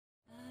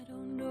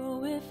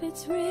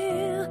it's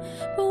real,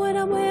 but when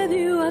I'm with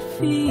you I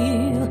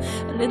feel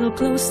a little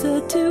closer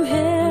to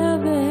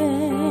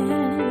heaven.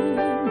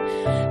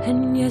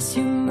 And yes,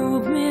 you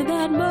move me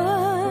that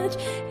much,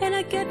 and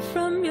I get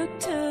from your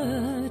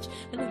touch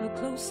a little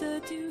closer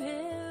to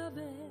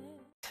heaven.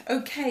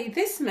 Okay,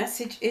 this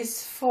message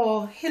is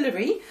for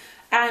Hilary,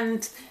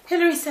 and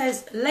Hilary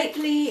says,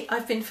 lately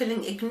I've been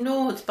feeling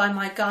ignored by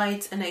my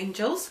guides and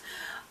angels.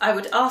 I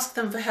would ask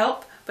them for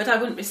help, but I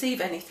wouldn't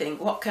receive anything.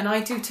 What can I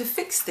do to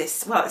fix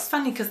this? Well, it's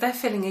funny because they're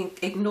feeling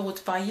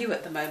ignored by you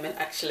at the moment,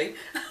 actually.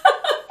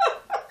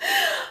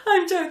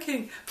 I'm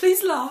joking.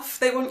 Please laugh.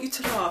 They want you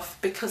to laugh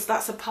because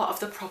that's a part of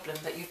the problem,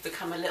 that you've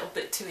become a little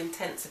bit too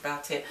intense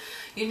about it.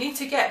 You need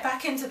to get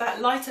back into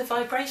that lighter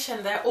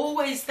vibration. They're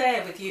always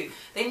there with you.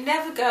 They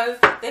never go.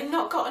 They've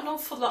not got an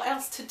awful lot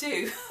else to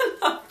do.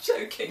 I'm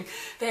joking.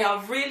 They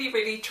are really,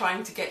 really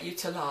trying to get you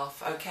to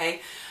laugh, okay?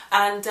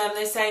 And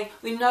they're saying,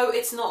 we know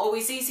it's not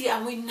always easy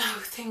and we know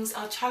things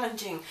are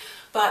challenging,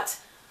 but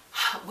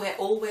we're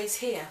always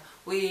here.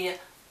 We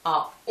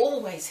are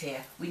always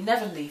here. We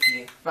never leave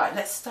you. Right,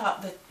 let's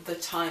start the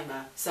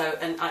timer. So,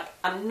 and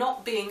I'm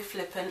not being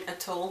flippant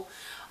at all.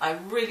 I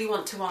really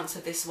want to answer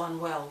this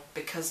one well,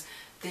 because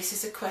this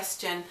is a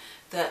question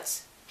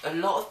that a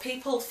lot of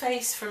people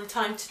face from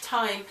time to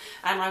time,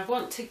 and I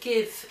want to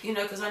give, you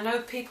know, because I know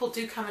people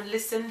do come and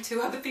listen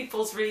to other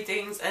people's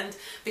readings, and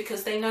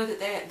because they know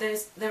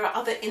that there are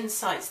other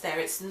insights there.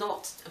 It's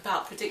not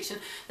about prediction.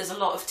 There's a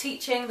lot of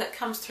teaching that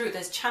comes through,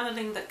 there's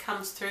channeling that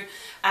comes through,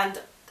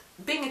 and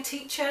being a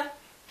teacher,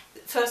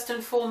 first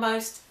and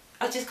foremost,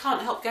 I just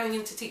can't help going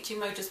into teaching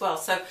mode as well.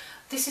 So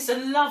this is a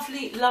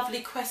lovely, lovely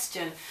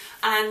question,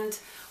 and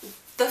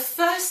the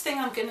first thing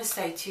I'm going to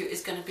say to you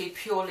is going to be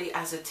purely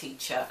as a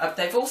teacher.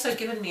 They've also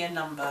given me a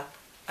number,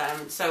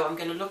 so I'm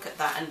going to look at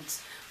that and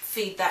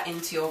feed that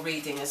into your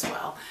reading as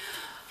well.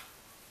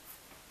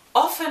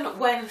 Often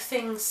when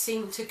things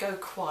seem to go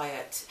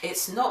quiet,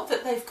 it's not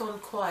that they've gone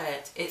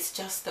quiet, it's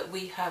just that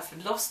we have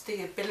lost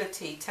the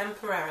ability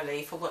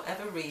temporarily, for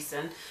whatever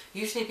reason,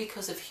 usually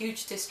because of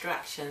huge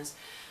distractions,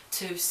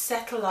 to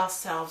settle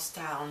ourselves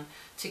down,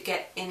 to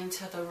get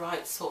into the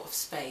right sort of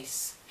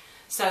space.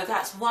 So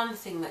that's one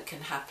thing that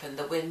can happen,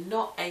 that we're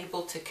not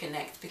able to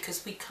connect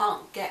because we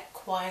can't get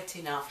quiet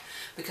enough,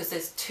 because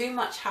there's too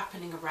much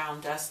happening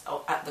around us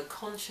at the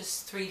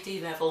conscious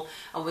 3D level,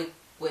 and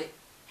we're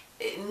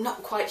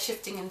not quite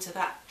shifting into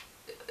that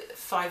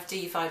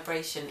 5D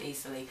vibration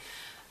easily.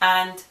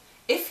 And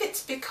if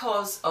it's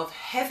because of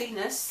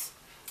heaviness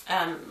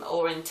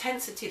or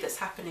intensity that's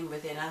happening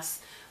within us,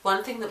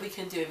 one thing that we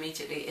can do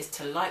immediately is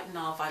to lighten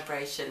our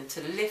vibration,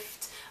 to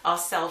lift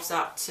ourselves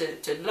up,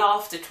 to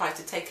laugh, to try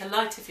to take a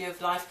lighter view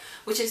of life,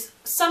 which is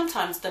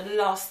sometimes the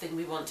last thing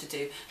we want to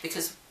do,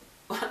 because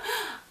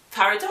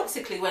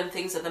paradoxically, when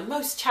things are the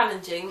most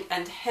challenging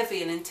and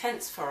heavy and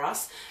intense for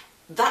us,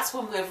 that's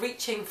when we're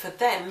reaching for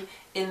them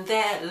in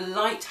their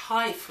light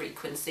high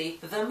frequency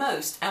the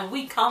most, and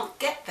we can't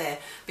get there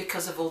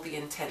because of all the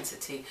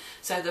intensity.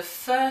 So the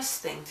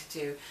first thing to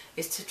do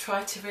is to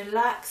try to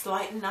relax,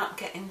 lighten up,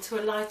 get into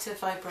a lighter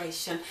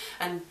vibration,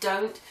 and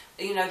don't,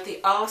 you know,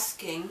 the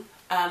asking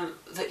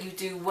that you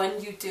do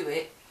when you do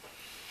it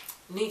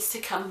needs to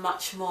come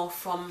much more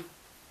from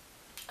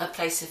a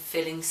place of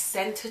feeling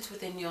centered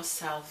within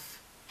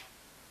yourself,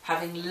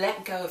 having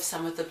let go of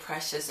some of the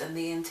pressures and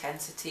the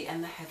intensity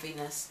and the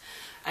heaviness,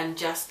 and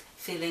just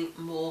feeling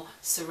more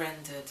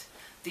surrendered.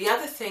 The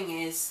other thing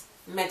is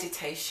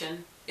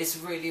meditation is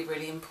really,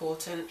 really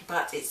important,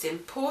 but it's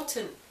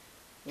important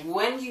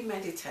when you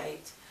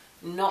meditate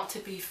not to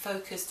be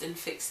focused and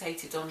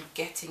fixated on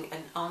getting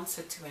an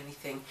answer to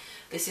anything.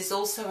 This is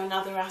also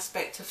another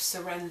aspect of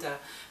surrender,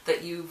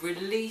 that you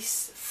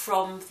release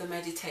from the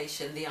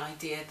meditation the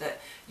idea that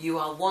you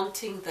are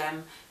wanting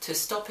them to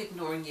stop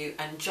ignoring you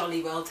and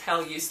jolly well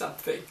tell you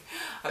something,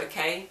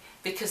 okay?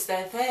 Because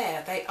they're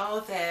there, they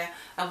are there,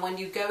 and when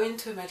you go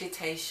into a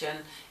meditation,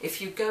 if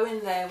you go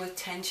in there with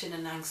tension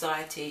and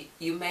anxiety,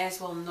 you may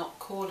as well not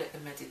call it a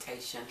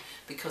meditation,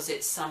 because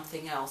it's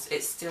something else.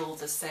 It's still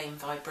the same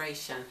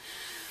vibration.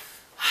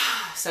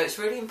 So it's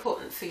really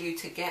important for you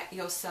to get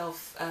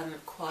yourself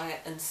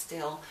quiet and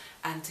still,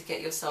 and to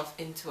get yourself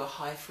into a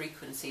high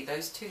frequency.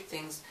 Those two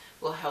things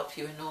will help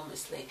you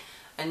enormously.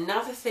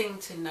 Another thing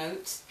to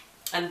note,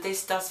 and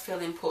this does feel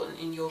important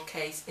in your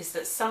case, is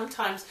that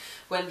sometimes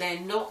when they're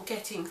not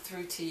getting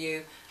through to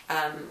you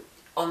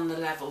on the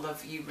level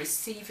of you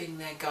receiving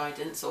their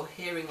guidance or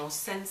hearing or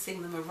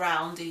sensing them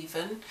around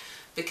even,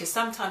 because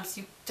sometimes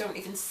you don't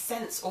even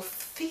sense or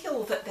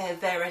feel that they're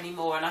there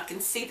anymore, and I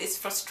can see this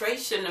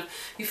frustration of,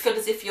 you feel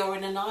as if you're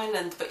in an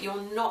island, but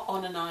you're not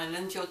on an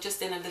island, you're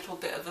just in a little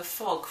bit of a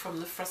fog from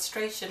the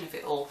frustration of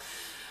it all.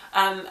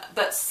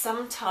 But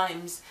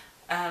sometimes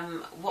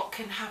what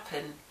can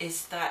happen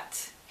is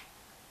that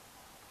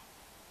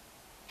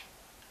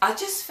I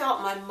just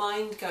felt my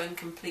mind going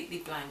completely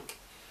blank.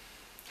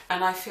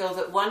 And I feel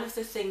that one of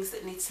the things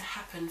that needs to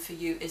happen for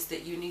you is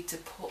that you need to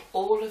put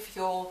all of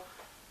your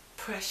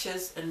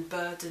pressures and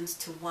burdens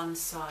to one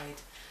side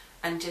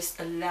and just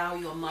allow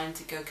your mind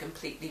to go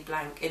completely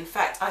blank. In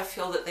fact, I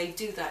feel that they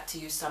do that to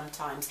you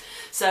sometimes.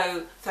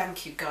 So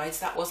thank you, guys.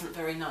 That wasn't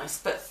very nice,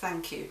 but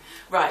thank you.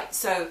 Right,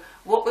 so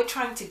what we're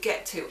trying to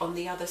get to on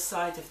the other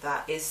side of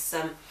that is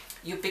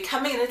you're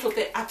becoming a little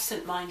bit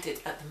absent-minded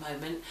at the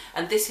moment,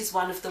 and this is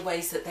one of the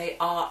ways that they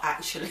are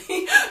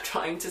actually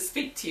trying to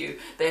speak to you.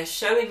 They're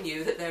showing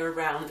you that they're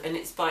around, and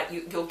it's by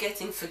you're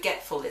getting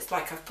forgetful. It's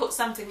like, I've put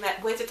something there,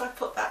 where did I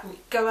put that? And you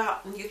go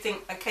out and you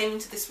think, I came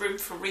into this room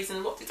for a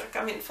reason, what did I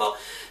come in for?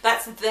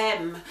 That's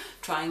them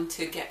trying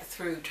to get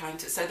through,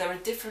 so there are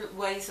different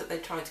ways that they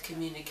try to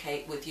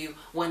communicate with you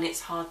when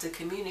it's hard to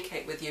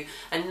communicate with you,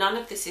 and none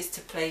of this is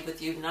to play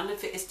with you, none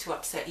of it is to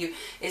upset you.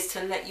 It's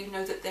to let you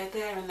know that they're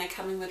there, and they're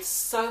coming with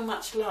so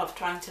much love,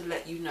 trying to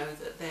let you know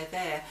that they're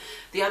there.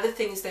 The other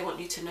thing is they want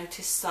you to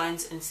notice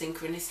signs and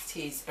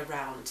synchronicities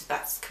around.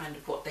 That's kind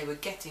of what they were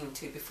getting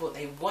to before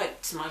they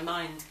wiped my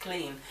mind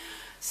clean.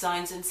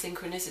 Signs and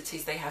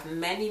synchronicities. They have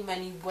many,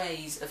 many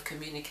ways of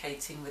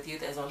communicating with you.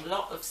 There's a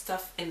lot of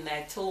stuff in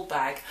their tool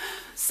bag.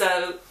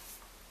 So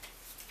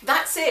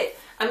that's it.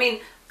 I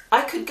mean,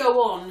 I could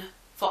go on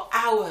for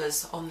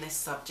hours on this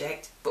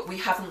subject, but we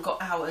haven't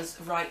got hours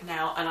right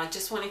now, and I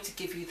just wanted to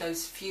give you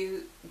those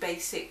few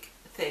basic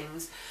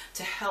things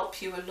to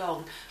help you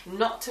along,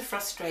 not to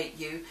frustrate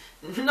you,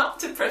 not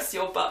to press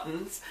your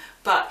buttons,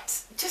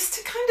 but just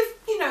to kind of,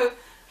 you know,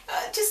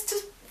 just to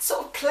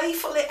sort of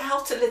playful it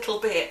out a little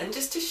bit, and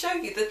just to show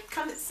you the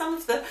kind of some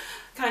of the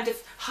kind of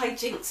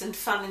hijinks and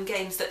fun and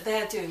games that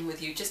they're doing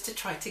with you, just to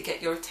try to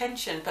get your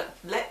attention. But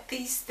let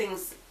these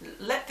things,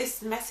 let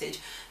this message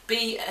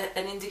be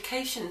an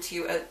indication to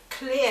you, a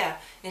clear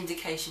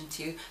indication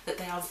to you, that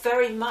they are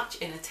very much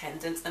in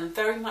attendance and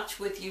very much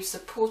with you,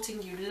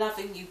 supporting you,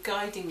 loving you,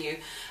 guiding you,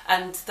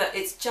 and that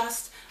it's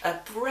just a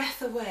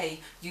breath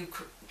away, you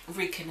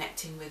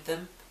reconnecting with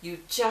them. You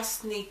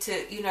just need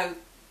to, you know,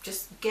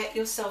 just get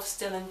yourself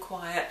still and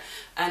quiet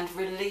and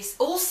release.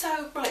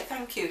 Also, right,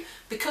 thank you,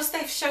 because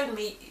they've shown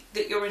me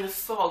that you're in a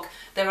fog,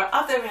 there are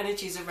other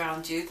energies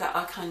around you that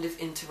are kind of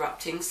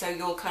interrupting, so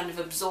you're kind of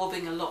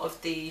absorbing a lot of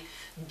the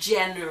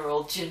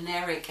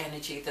generic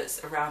energy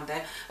that's around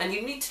there, and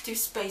you need to do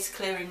space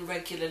clearing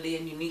regularly,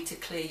 and you need to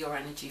clear your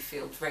energy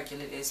field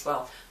regularly as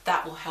well.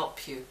 That will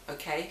help you,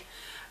 okay?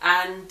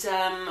 And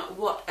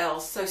what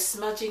else? So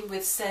smudging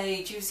with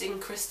sage, using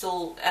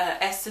crystal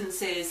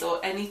essences or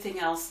anything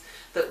else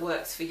that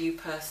works for you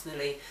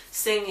personally.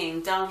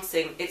 Singing,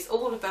 dancing, it's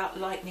all about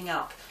lightening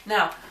up.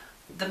 Now,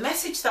 the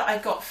message that I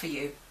got for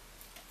you,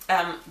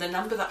 the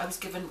number that I was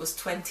given was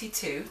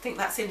 22. I think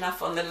that's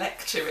enough on the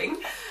lecturing.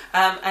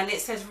 And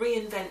it says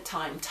reinvent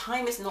time.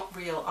 Time is not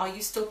real. Are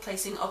you still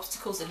placing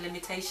obstacles and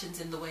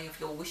limitations in the way of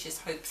your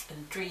wishes, hopes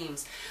and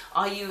dreams?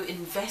 Are you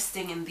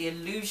investing in the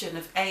illusion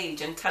of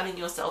age and telling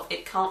yourself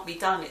it can't be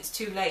done, it's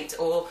too late?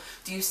 Or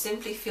do you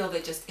simply feel there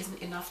just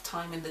isn't enough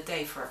time in the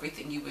day for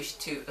everything you wish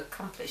to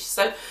accomplish?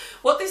 So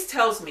what this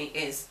tells me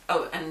is,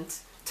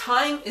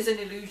 time is an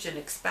illusion.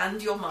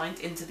 Expand your mind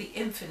into the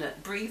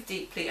infinite. Breathe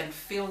deeply and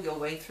feel your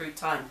way through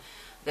time.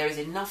 There is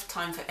enough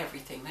time for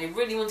everything. They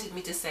really wanted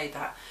me to say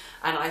that,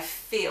 and I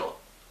feel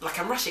like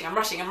I'm rushing,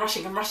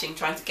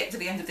 trying to get to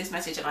the end of this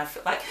message, and I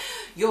feel like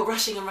you're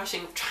rushing,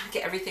 trying to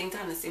get everything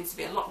done. There seems to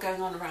be a lot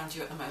going on around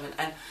you at the moment,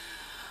 and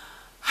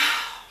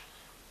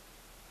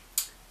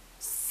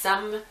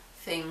some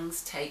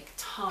things take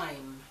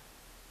time,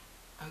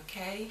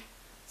 okay?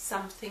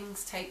 Some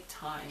things take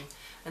time,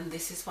 and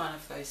this is one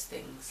of those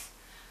things.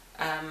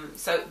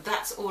 So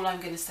that's all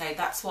I'm going to say.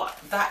 That's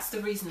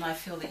the reason I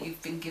feel that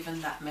you've been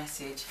given that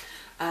message.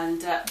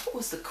 And what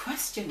was the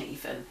question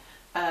even?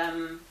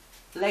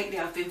 Lately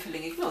I've been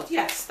feeling ignored.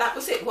 Yes, that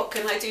was it. What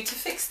can I do to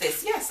fix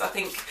this? Yes, I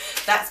think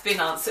that's been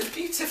answered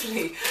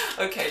beautifully.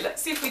 Okay,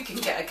 let's see if we can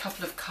get a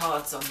couple of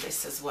cards on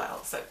this as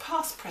well. So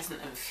past,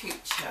 present and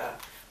future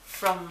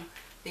from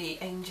the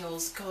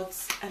Angels,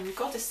 Gods and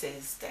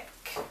Goddesses deck.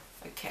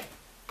 Okay,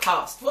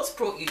 past. What's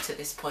brought you to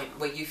this point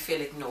where you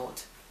feel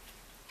ignored?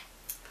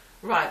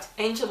 Right,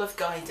 Angel of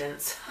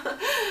Guidance.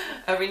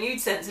 A renewed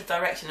sense of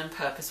direction and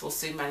purpose will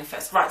soon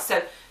manifest. Right,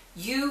 so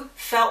you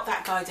felt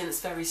that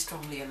guidance very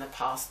strongly in the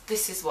past.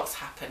 This is what's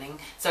happening.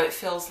 So it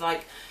feels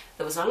like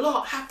there was a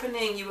lot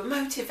happening, you were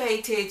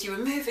motivated, you were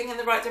moving in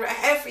the right direction,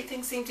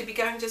 everything seemed to be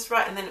going just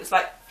right, and then it was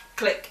like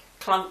click,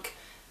 clunk,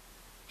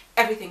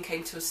 everything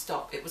came to a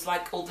stop. It was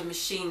like all the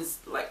machines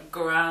like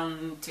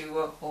ground to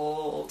a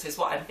halt is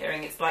what I'm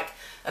hearing. It's like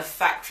a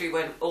factory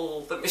when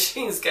all the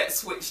machines get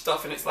switched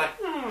off and it's like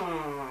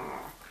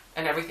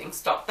and everything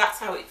stopped. That's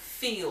how it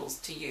feels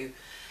to you.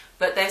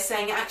 But they're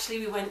saying actually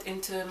we went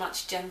into a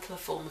much gentler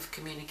form of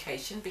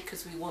communication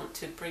because we want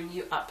to bring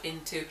you up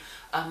into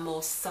a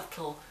more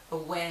subtle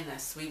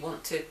awareness. We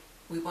want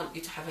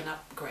you to have an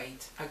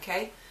upgrade,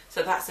 okay?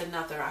 So that's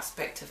another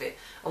aspect of it.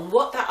 And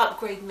what that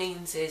upgrade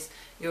means is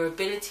your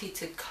ability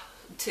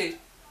to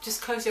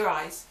just close your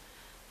eyes,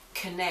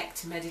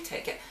 connect,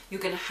 meditate.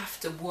 You're going to have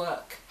to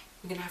work.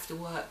 You're going to have to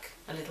work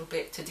a little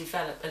bit to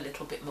develop a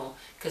little bit more,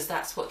 because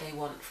that's what they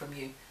want from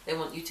you. They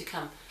want you to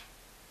come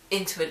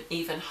into an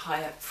even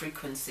higher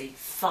frequency,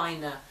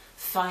 finer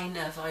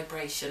finer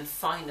vibration,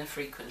 finer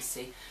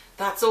frequency.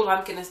 That's all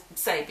I'm going to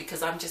say,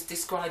 because I'm just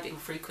describing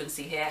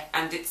frequency here,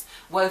 and it's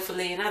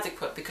woefully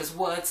inadequate because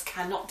words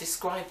cannot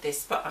describe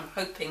this, but I'm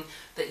hoping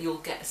that you'll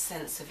get a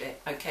sense of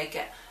it, okay?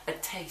 Get a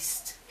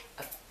taste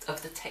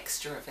of the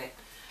texture of it.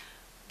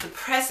 The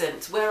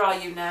present, where are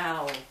you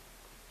now?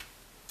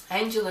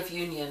 Angel of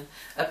union,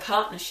 a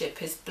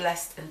partnership is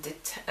blessed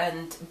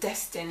and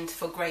destined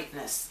for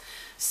greatness.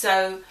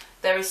 So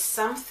there is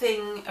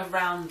something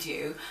around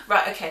you.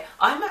 Right, okay,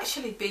 I'm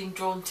actually being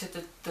drawn to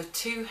the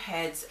two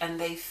heads, and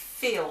they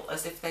feel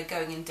as if they're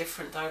going in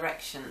different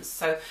directions.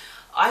 So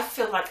I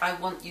feel like I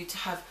want you to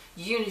have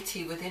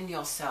unity within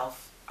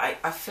yourself.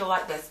 I feel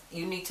like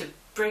you need to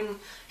bring,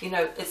 you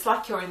know, it's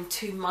like you're in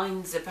two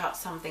minds about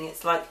something.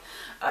 It's like,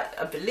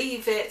 I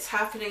believe it's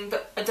happening,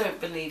 but I don't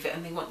believe it.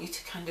 And they want you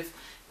to kind of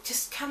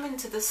just come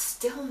into the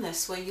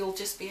stillness where you'll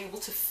just be able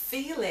to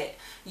feel it.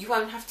 You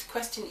won't have to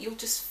question it, you'll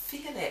just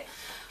feel it.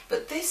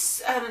 But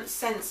this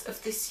sense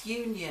of this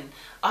union,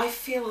 I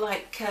feel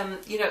like,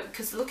 you know,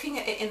 because looking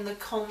at it in the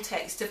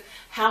context of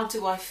how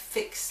do I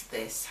fix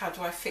this, how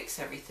do I fix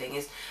everything,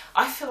 is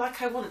I feel like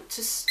I want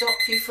to stop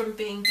you from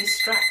being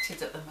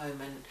distracted at the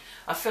moment.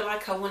 I feel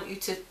like I want you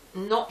to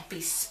not be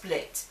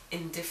split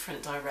in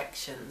different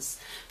directions,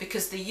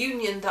 because the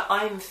union that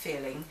I'm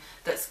feeling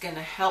that's going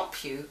to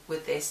help you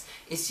with this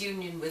is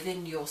union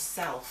within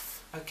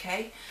yourself,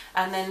 okay?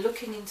 And then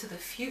looking into the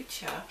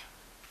future,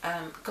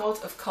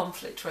 God of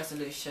conflict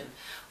resolution.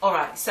 All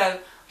right, so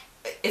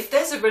if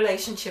there's a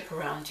relationship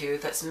around you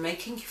that's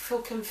making you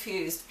feel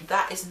confused,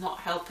 that is not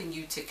helping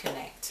you to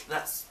connect.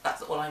 That's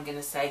all I'm going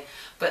to say.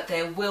 But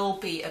there will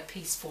be a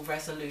peaceful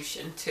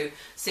resolution to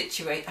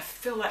situate. I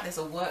feel like there's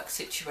a work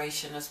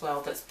situation as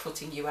well that's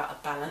putting you out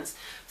of balance.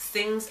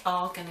 Things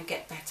are going to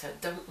get better.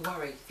 Don't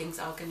worry. Things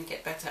are going to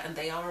get better, and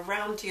they are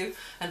around you,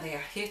 and they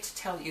are here to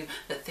tell you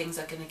that things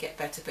are going to get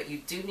better. But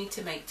you do need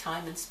to make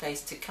time and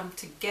space to come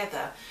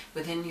together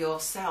within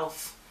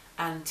yourself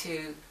and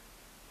to,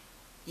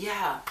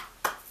 yeah,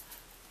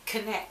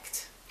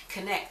 connect,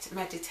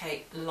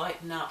 meditate,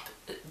 lighten up.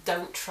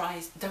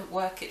 Don't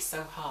work it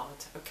so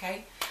hard,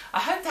 okay? I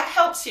hope that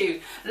helps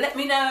you. Let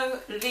me know,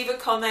 leave a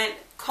comment,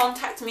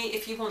 contact me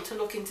if you want to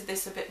look into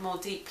this a bit more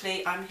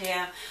deeply. I'm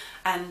here,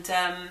 and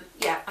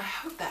yeah, I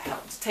hope that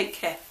helps. Take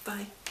care,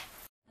 bye.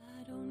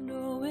 I don't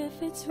know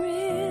if it's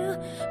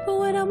real, but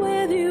when I'm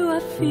with you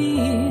I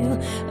feel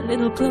a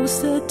little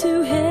closer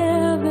to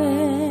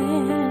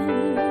heaven.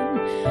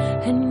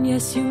 And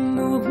yes, you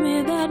move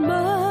me that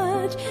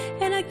much,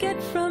 and I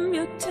get from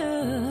your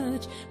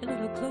touch a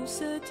little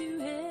closer to